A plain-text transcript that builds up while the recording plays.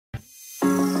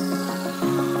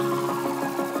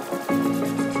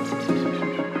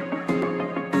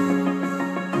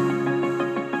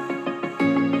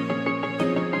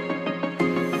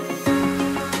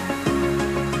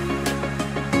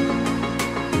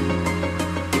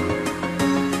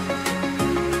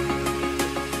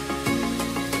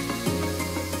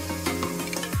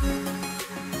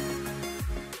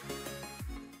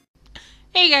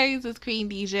guys, it's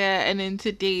Queendija, and in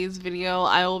today's video,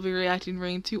 I will be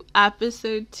reacting to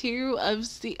episode 22 of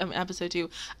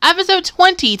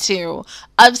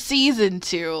season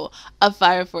 2 of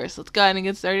Fire Force. Let's go ahead and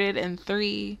get started in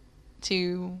 3,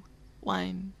 2,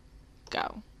 1,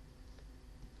 go.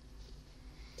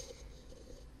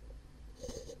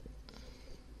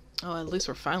 Oh, at least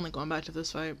we're finally going back to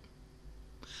this fight.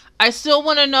 I still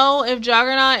want to know if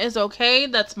Juggernaut is okay.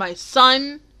 That's my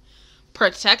son.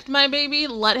 Protect my baby.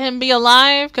 Let him be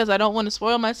alive, because I don't want to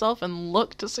spoil myself and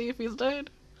look to see if he's dead.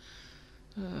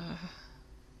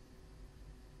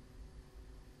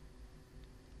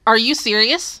 Are you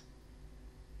serious?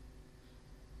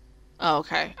 Oh,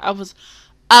 okay. I was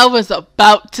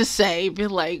about to say, be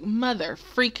like, mother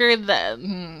freaker, that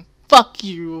fuck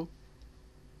you.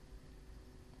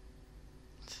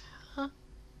 Huh?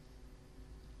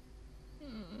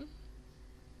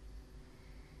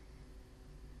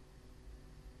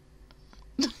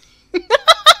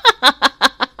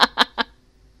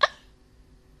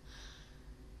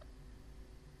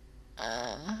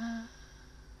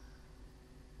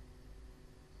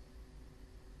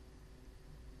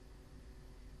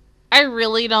 I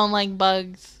really don't like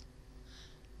bugs.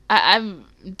 I've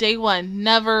day one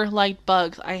never liked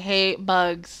bugs. I hate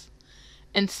bugs.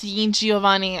 And seeing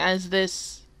Giovanni as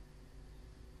this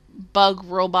bug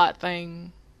robot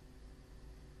thing,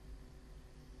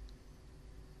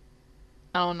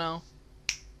 I don't know.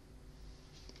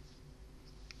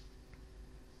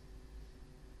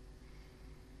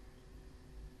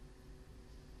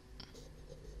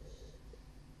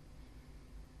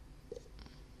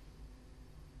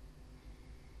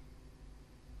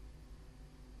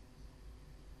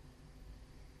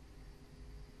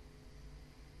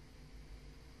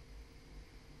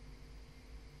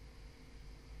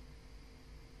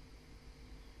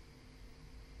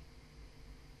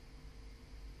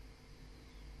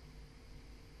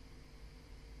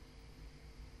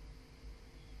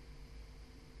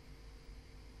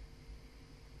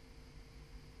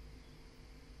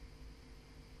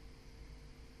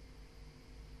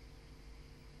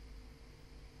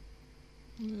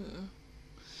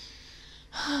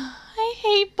 I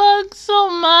hate bugs so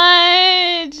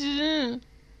much.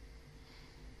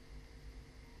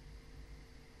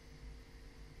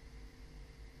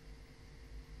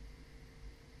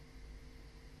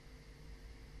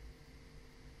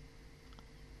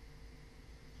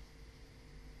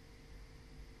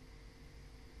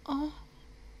 Oh.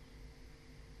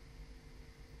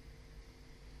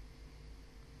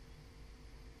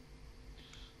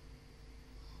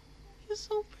 He's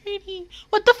so pretty.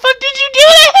 What the fuck did you do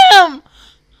to him?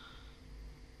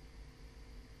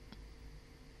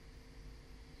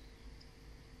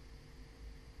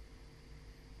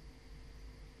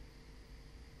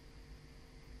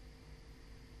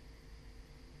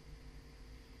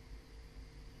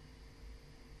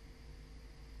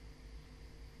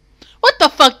 What the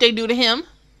fuck they do to him?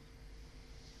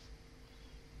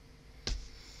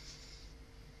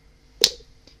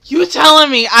 You telling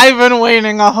me I've been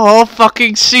waiting a whole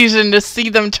fucking season to see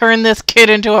them turn this kid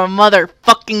into a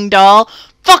motherfucking doll?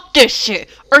 Fuck this shit!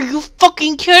 Are you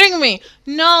fucking kidding me?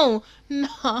 No, no,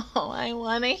 I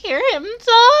want to hear him talk,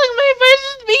 my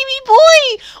precious baby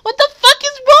boy! What the fuck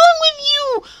is wrong with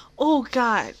you? Oh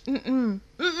god.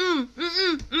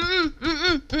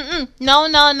 No,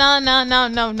 no, no, no, no,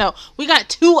 no, no. We got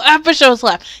 2 episodes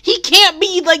left. He can't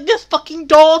be like this fucking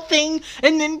doll thing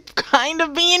and then kind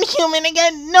of being human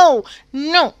again. No,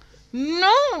 no,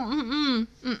 no.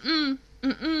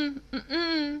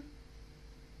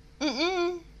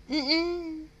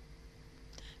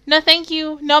 No, thank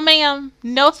you. No, ma'am.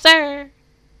 No, sir.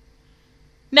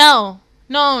 No,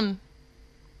 no.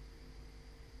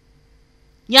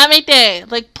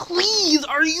 Yamete, like, please,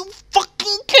 are you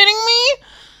fucking kidding me?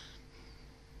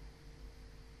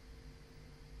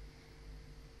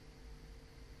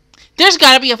 There's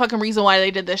gotta be a fucking reason why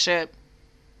they did this shit.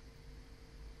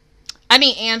 I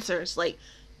need answers. Like,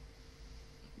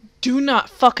 do not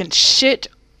fucking shit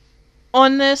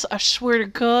on this, I swear to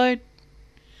God.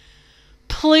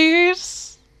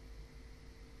 Please.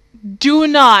 Do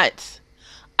not.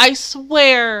 I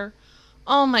swear.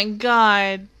 Oh my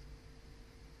God.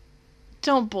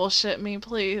 Don't bullshit me,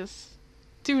 please.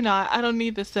 Do not. I don't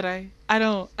need this today. I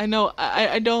don't. I know.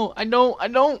 I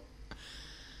don't.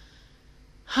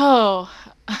 Oh.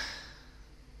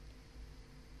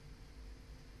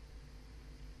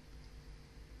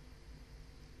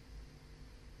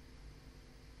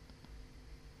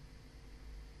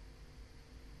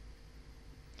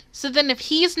 So then if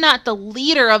he's not the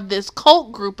leader of this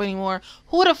cult group anymore,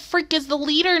 who the freak is the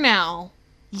leader now?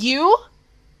 You?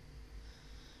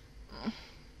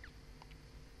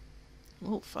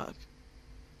 Oh, fuck.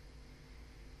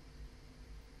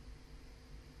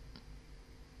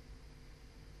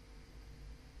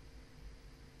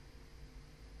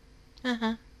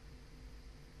 Uh-huh.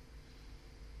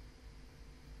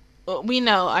 Well, we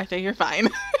know, Arthur, you're fine.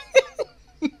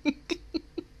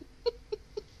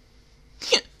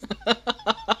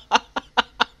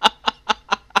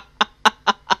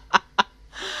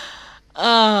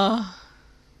 Oh.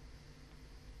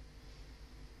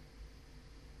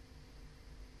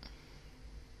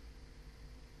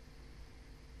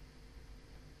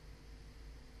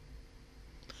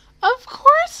 Of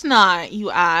course not,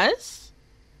 you ass.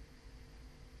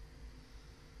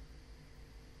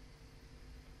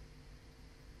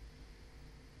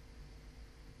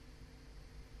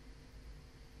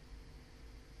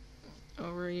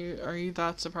 Oh, are you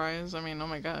that surprised? I mean, oh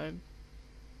my god.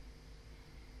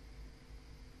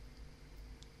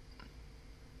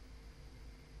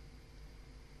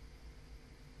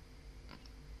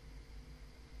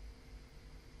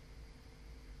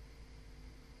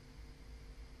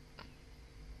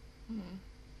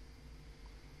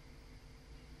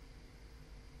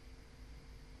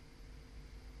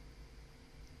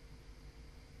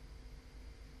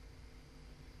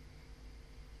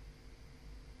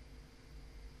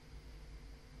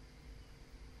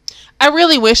 I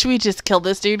really wish we just killed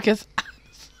this dude because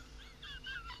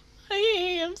I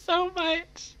hate him so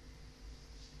much.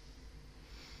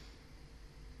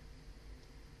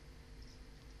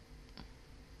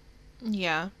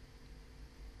 Yeah.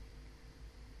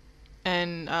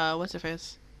 And, what's her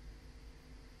face?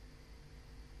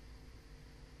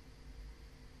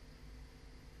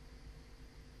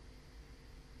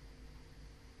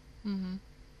 Mm-hmm.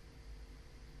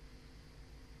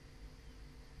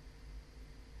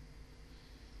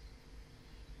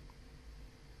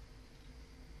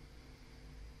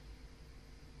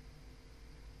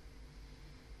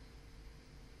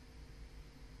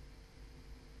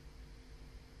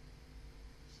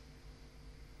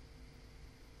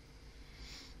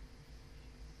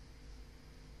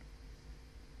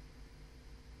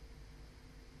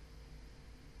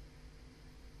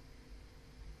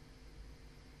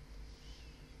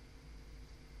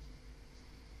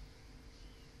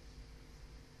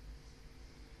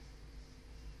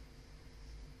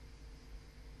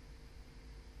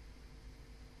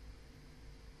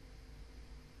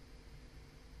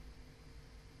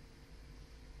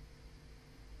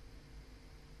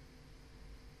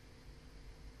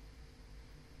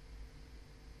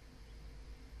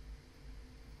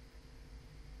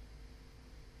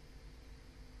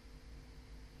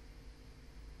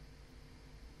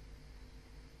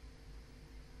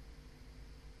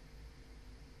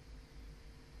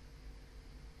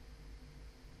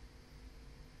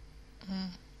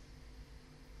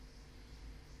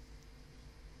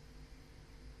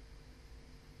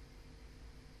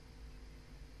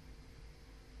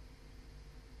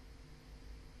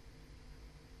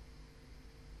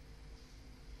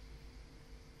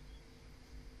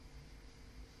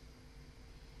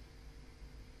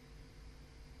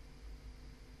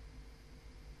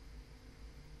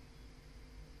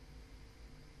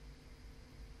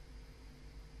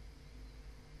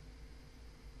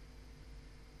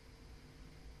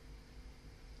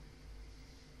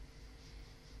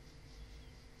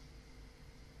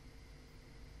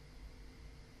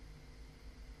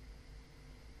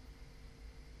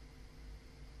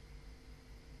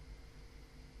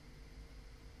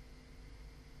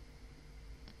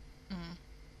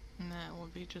 And that will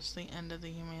be just the end of the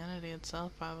humanity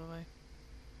itself, probably.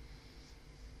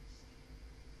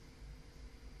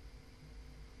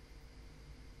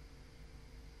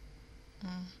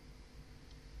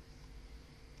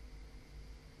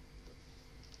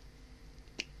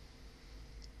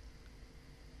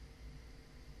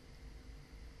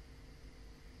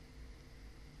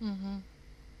 Mm-hmm.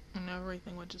 And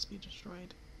everything would just be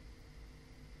destroyed.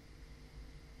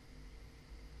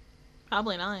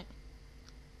 Probably not.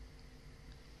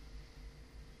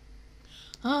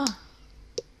 Oh.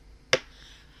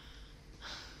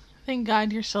 Thank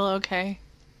God you're still okay.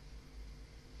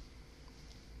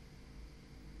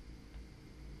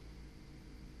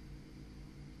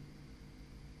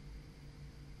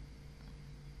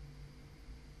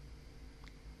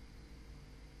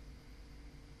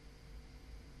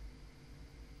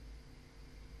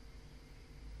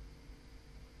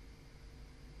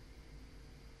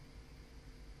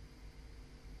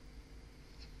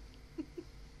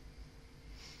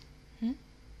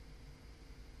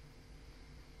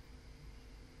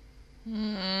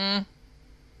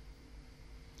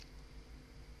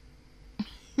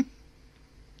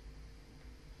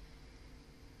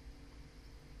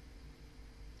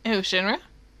 Shinra?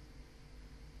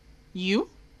 You?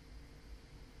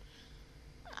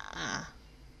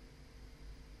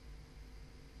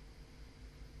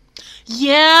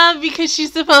 Yeah, because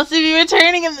she's supposed to be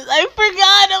returning in this. I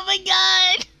forgot. Oh my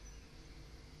god.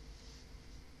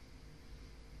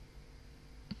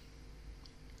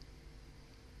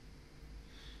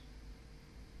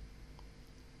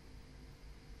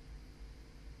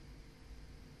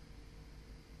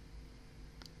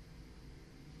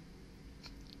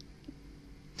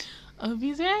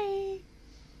 Obi's right.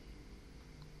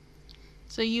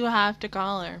 So you have to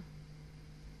call her.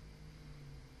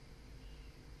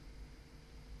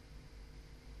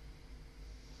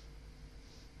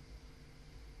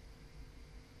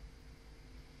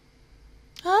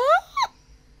 Huh?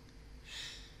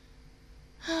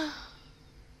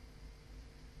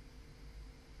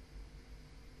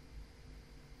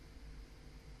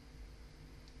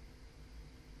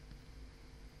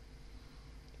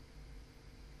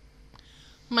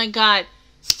 My god.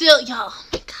 Still, y'all. Oh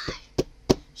my god.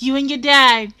 You and your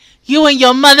dad. You and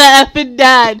your mother effing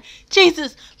dad.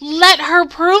 Jesus, let her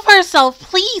prove herself,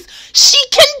 please. She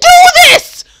can do this!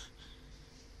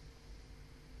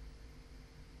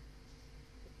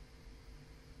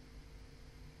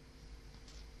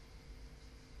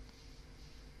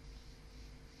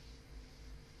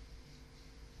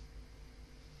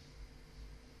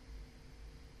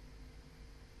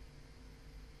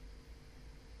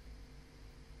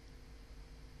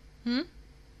 Hmm?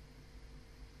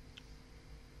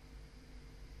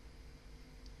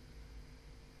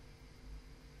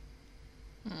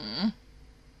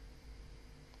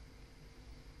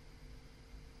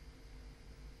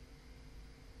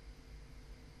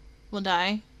 Will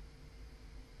die.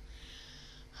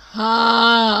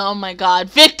 Oh my god.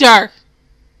 Victor!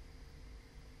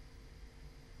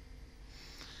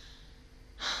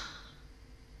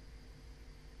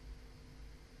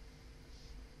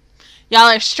 Y'all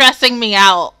are stressing me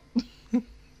out.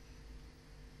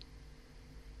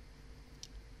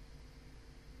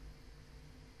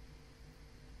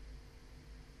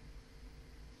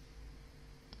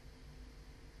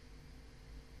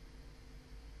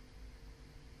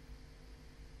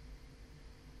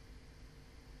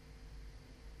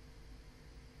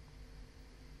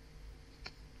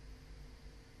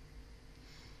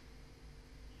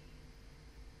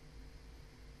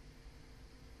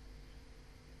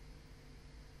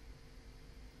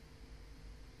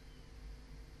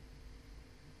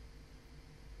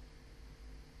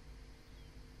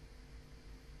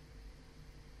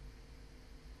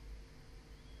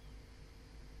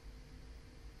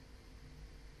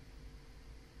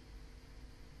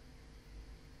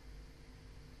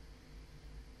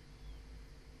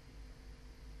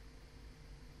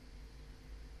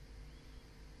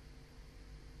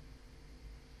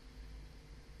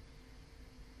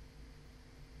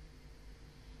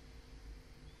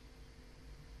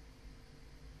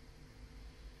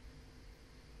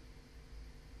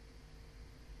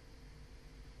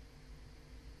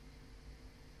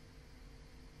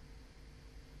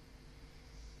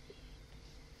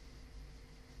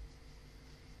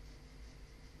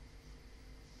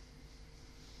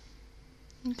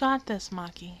 You got this,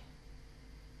 Maki.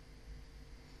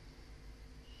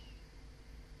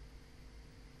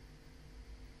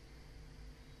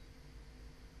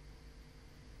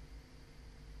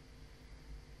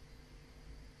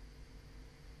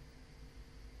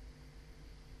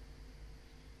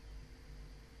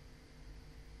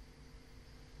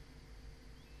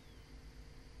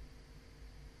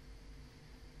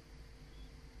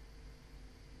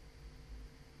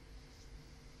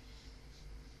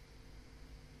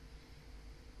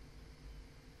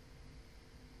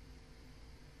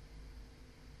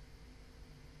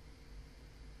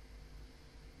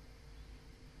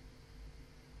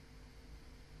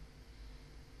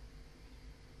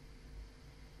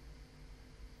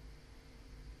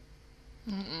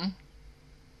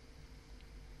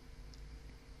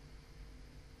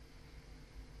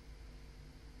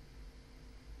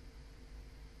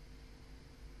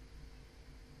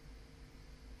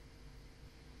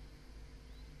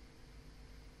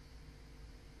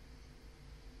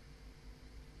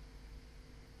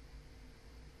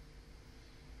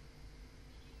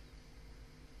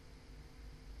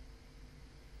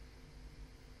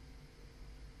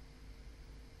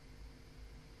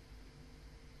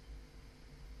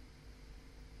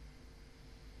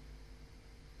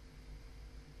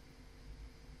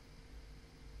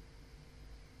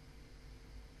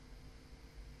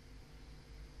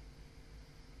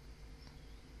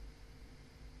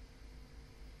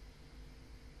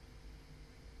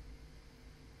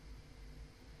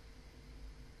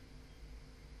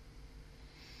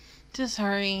 Just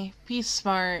hurry. Be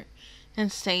smart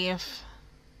and safe.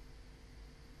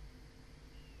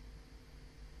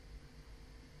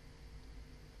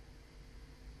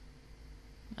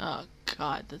 Oh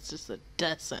god, that's just a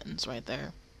death sentence right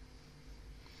there.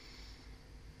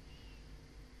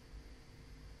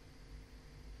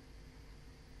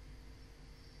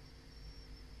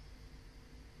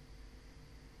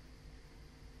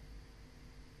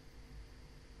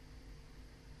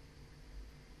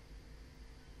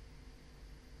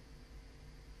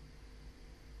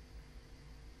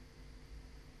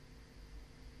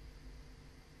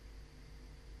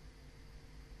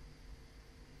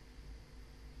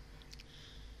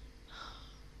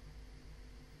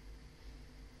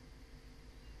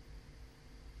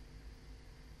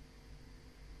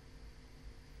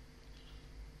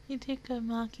 You did good,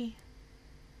 Maki.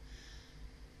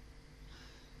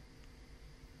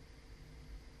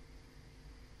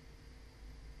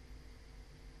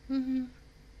 Mm-hmm.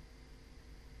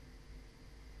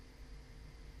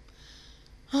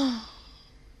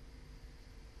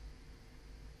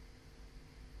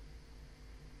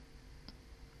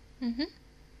 Mm-hmm.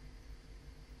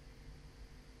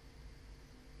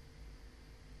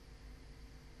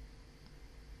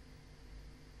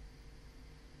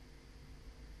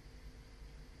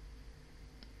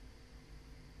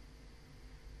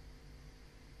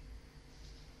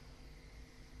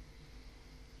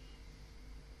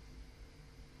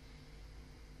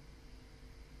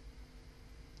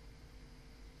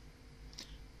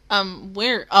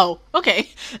 Where? Oh, okay.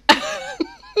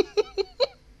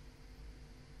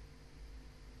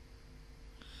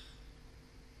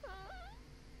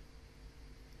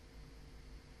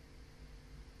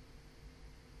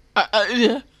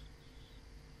 Yeah.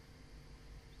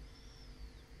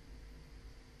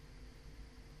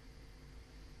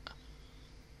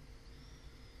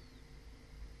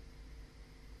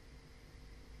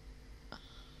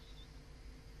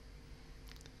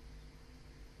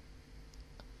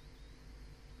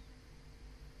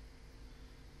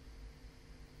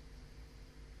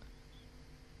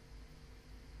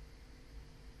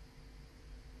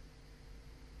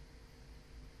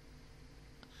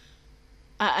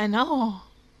 I know.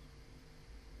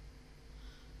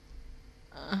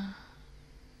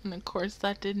 And of course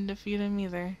that didn't defeat him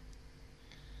either.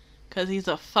 'Cause he's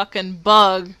a fucking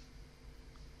bug.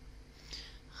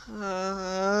 He's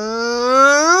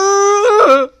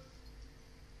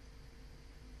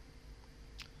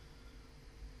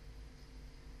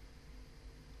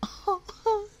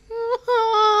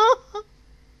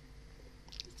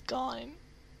gone.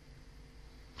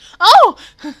 Oh!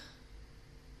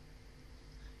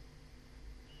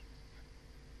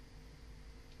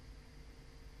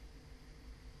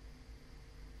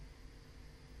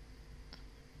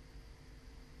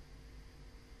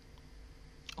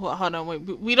 Well, hold on, wait.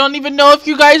 We don't even know if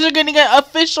you guys are gonna get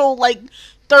official, like,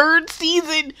 third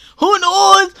season. Who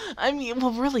knows? I mean,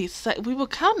 well, really, we would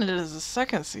count it as a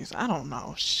second season. I don't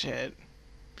know. Shit.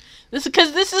 This is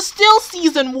because this is still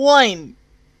season 1.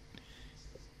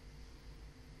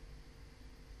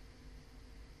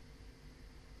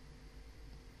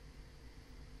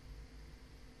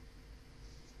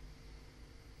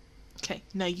 Okay,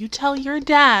 now you tell your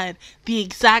dad the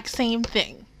exact same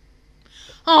thing.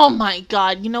 Oh my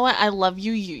god, you know what? I love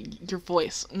you, your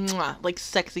voice. Mwah, like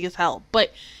sexy as hell.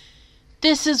 But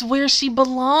this is where she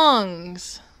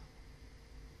belongs.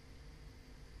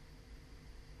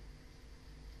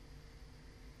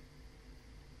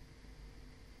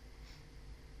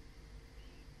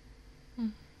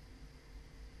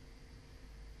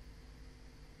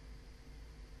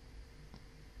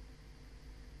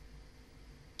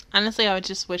 Honestly, I would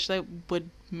just wish they would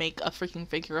make a freaking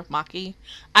figure of Maki.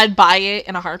 I'd buy it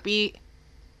in a heartbeat.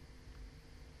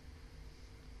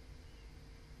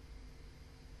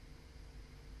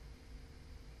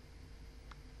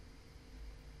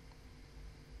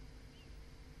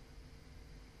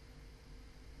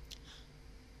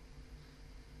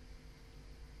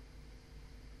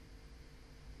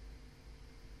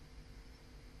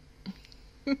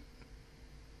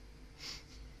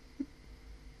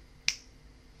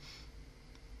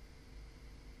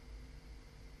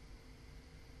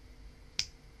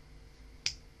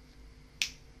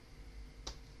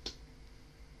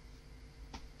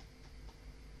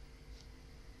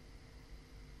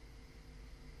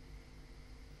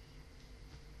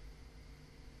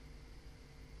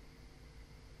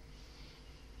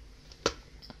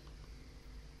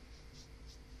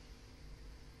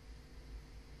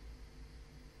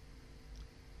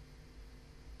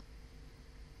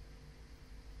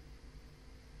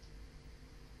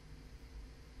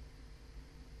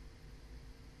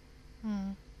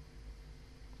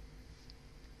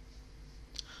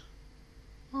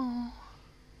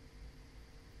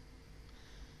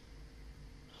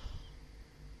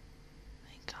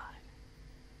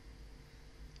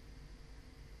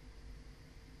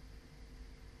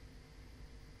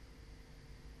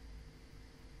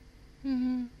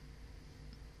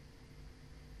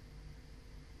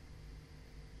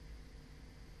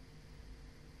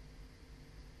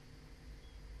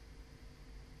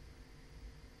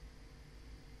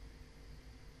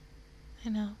 I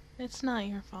know. It's not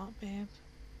your fault, babe.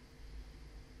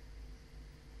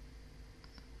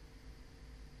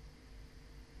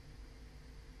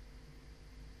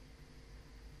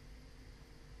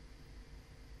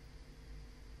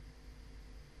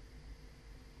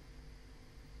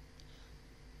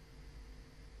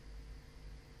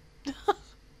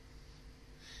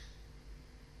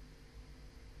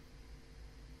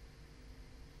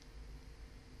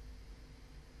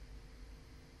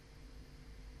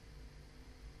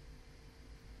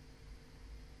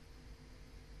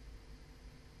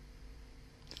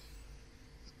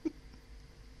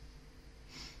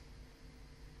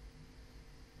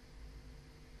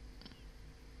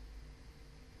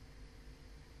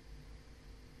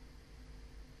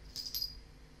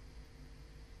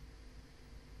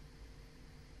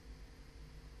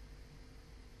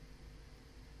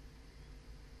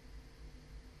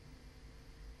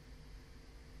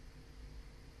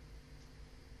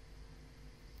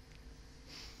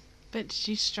 But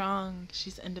she's strong.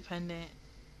 She's independent.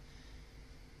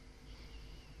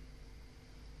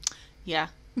 Yeah.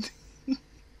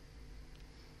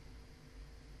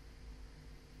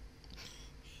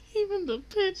 Even the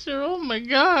picture. Oh my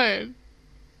god.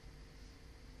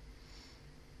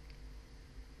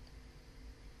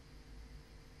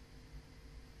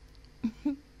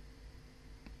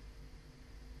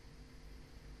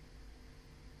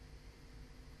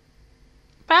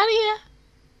 Padia.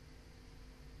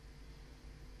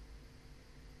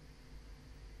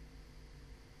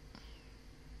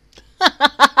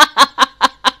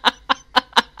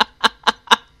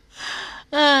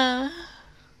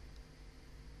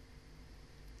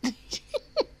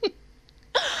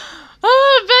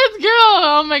 Oh, best girl.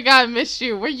 Oh my god, missed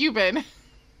you. Where you been?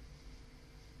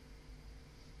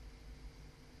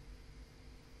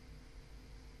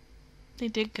 They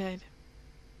did good.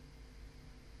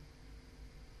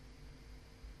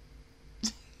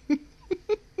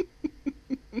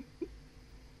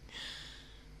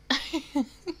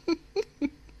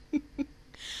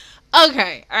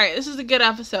 Okay, alright, this is a good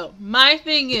episode. My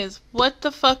thing is, what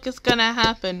the fuck is gonna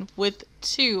happen with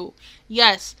two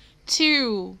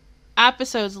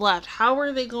episodes left? How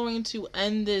are they going to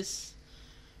end this?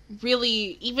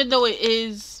 Really, even though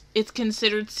it's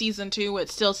considered season 2,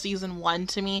 it's still season 1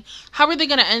 to me. How are they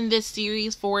gonna end this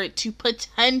series for it to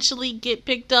potentially get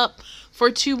picked up for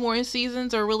 2 more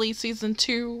seasons or release season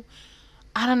 2?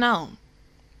 I don't know.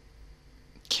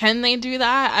 Can they do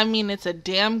that? I mean, it's a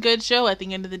damn good show at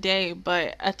the end of the day,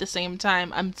 but at the same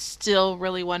time, I'm still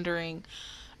really wondering,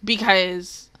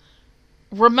 because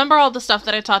remember all the stuff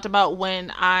that I talked about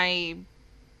when I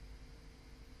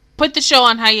put the show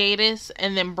on hiatus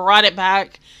and then brought it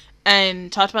back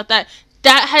and talked about that?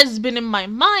 That has been in my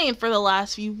mind for the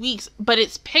last few weeks, but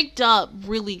it's picked up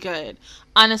really good.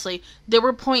 Honestly, there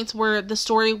were points where the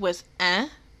story was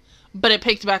but it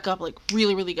picked back up like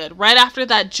really, really good. Right after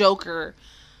that Joker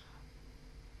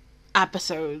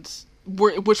episodes,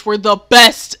 which were the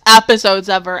best episodes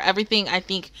ever. Everything, I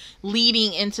think,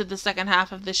 leading into the second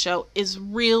half of the show is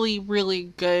really,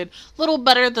 really good. A little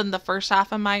better than the first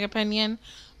half, in my opinion.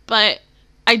 But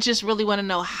I just really want to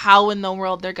know how in the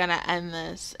world they're going to end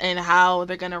this and how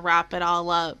they're going to wrap it all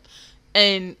up.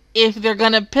 And if they're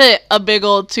going to put a big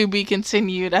old to be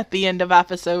continued at the end of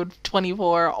episode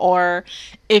 24, or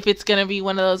if it's going to be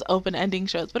one of those open ending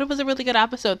shows. But it was a really good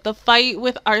episode. The fight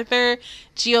with Arthur,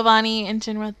 Giovanni, and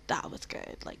Jinra, that was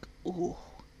good. Like, ooh.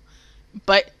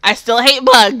 But I still hate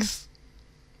bugs.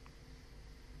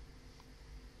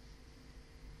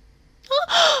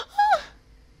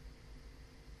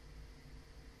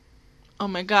 Oh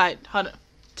my god. Hold on.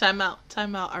 Time out.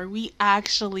 Are we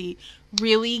actually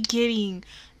really getting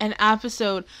an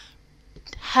episode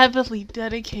heavily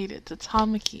dedicated to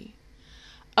Tamaki?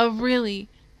 A really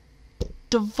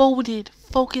devoted,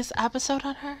 focused episode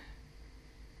on her?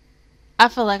 I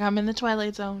feel like I'm in the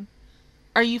Twilight Zone.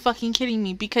 Are you fucking kidding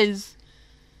me? Because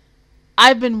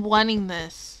I've been wanting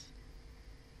this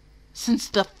since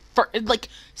the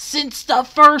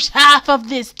first half of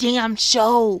this damn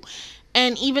show.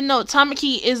 And even though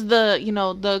Tamaki is the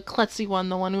klutzy one,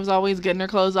 the one who's always getting her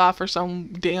clothes off for some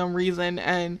damn reason,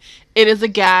 and it is a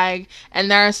gag, and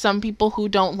there are some people who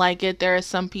don't like it, there are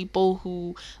some people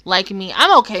who like me.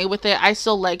 I'm okay with it. I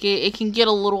still like it. It can get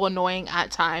a little annoying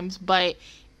at times, but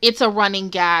it's a running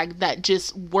gag that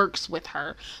just works with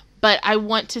her. But I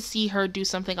want to see her do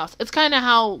something else. It's kind of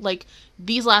how, like,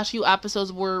 these last few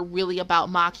episodes were really about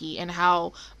Maki, and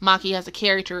how Maki as a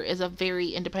character is a very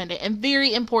independent and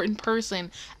very important person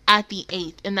at the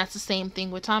 8th. And that's the same thing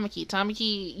with Tamaki.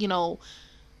 Tamaki,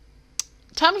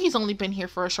 Tamaki's only been here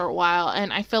for a short while,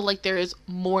 and I feel like there is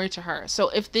more to her. So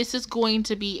if this is going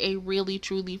to be a really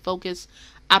truly focused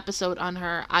episode on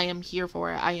her, I am here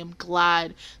for it. I am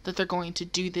glad that they're going to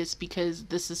do this, because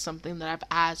this is something that I've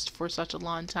asked for such a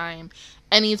long time.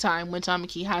 Anytime when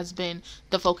Tamaki has been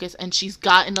the focus, and she's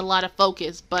gotten a lot of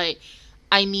focus, but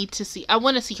I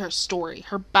want to see her story,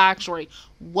 her backstory.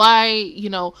 Why,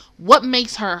 what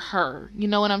makes her her? You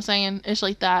know what I'm saying? It's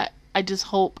like that. I just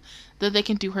hope that they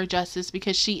can do her justice,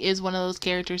 because she is one of those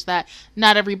characters that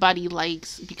not everybody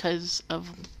likes because of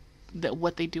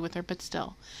what they do with her, but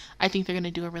still, I think they're going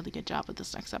to do a really good job with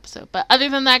this next episode. But other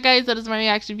than that, guys, that is my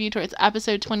reaction view towards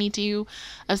episode 22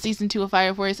 of season 2 of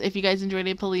Fire Force. If you guys enjoyed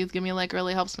it, please give me a like. It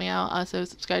really helps me out. Also,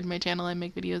 subscribe to my channel. I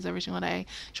make videos every single day.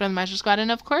 Join the Master Squad,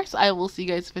 and of course, I will see you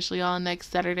guys officially on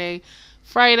next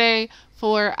Friday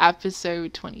for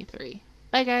episode 23.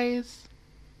 Bye, guys.